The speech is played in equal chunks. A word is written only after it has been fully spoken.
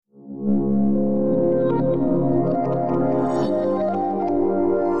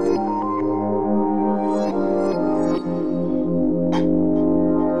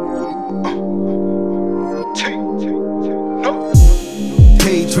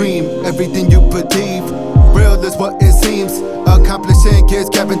dream, everything you believe. Real is what it seems, accomplishing is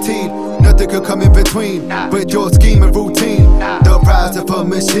guaranteed. Nothing could come in between with your scheme and routine. The rise of a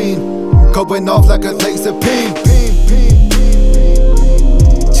machine, going off like a laser beam.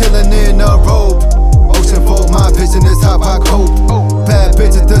 Chilling in a robe, ocean for my vision is how I cope. Bad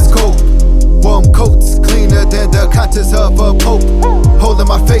bitches the scope, warm coats cleaner than the conscience of a pope. Holding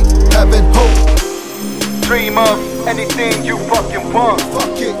my faith, having hope. Dream of anything you fucking want.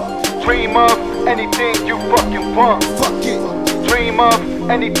 Fuck it. Dream of anything you fucking want. Fuck it. Dream of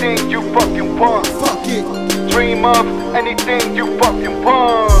anything you fucking want. Fuck it. Dream of anything you fucking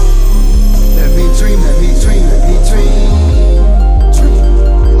want. Let me dream, let me dream, let me dream. Dream.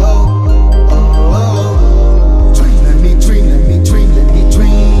 Oh, oh, oh. Dream, let me dream, let me dream, let me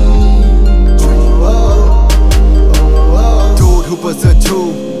dream. Dream. Oh, oh, oh. Dude who was a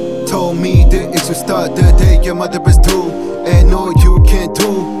two told me the issue start the day your mother is due. And all you can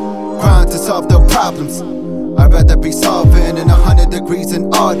do, grind to solve the problems. I'd rather be solving in 100 degrees in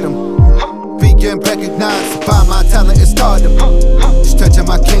autumn. Being recognized by my talent and stardom. Stretching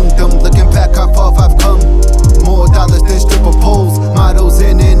my kingdom, looking back how far I've come. More dollars than stripper poles, models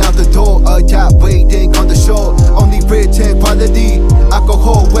in and out the door. A yacht waiting on the shore. Only rich and quality,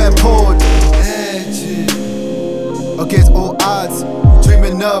 alcohol when poured. Against all odds,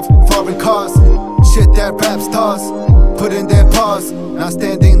 dreaming of foreign cars. Shit that rap stars put in their paws. Now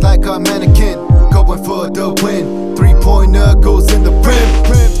standing like a mannequin, going for the win. 3-pointer goes in the brim.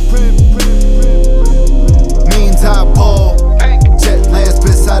 Means I ball. Jet lands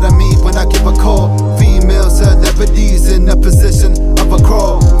beside of me when I give a call. Female celebrities in the position of a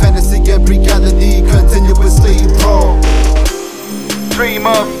crawl. Fantasy and reality continuously brawl. Dream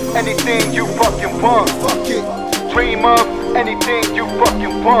of anything you fucking want. Fuck it. Dream of anything you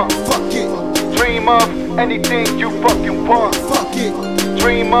fucking want. Fuck it. Dream of anything you fucking want. Fuck it.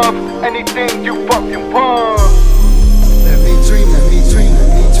 Dream of anything you fucking want. Let me dream, let me dream, let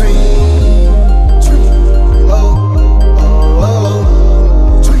me dream. Dream. Oh, oh,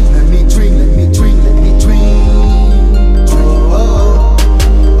 oh. Dream, let me dream, let me dream, let me dream. Dream. Oh,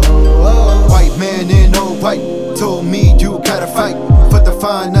 oh, oh. White man in all white told me you gotta fight for the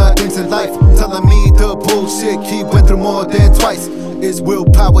finer things in life. Telling me the bullshit he went through more than twice. It's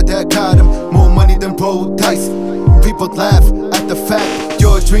willpower that got him, more money than rolled dice. People laugh at the fact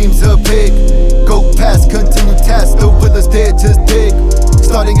your dreams are big. Go past, continue tasks, the will is there, just dig.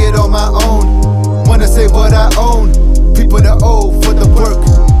 Starting it on my own, wanna say what I own. People that owe for the work,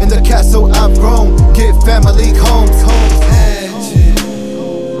 in the castle I've grown. Get family homes.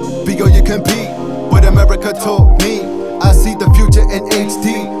 Be all you can be, what America taught me. I see the future in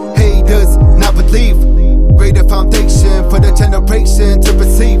HD, haters not believe. Greater foundation for the generation to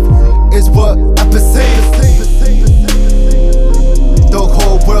receive is what I perceive. The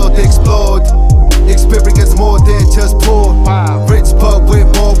whole world explored, experience more than just poor. Rich but with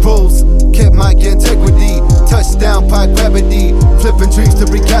morals, kept my integrity. Touchdown by gravity, flipping dreams to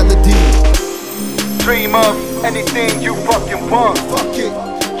reality. Dream of anything you fucking want. Fuck it.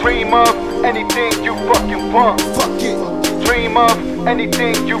 Dream of anything you fucking want. Fuck it. Dream of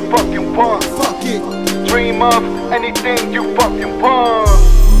anything you fucking want. Fuck it. Dream of anything you fucking want.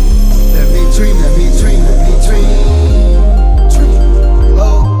 Let me dream, let me dream, let me dream.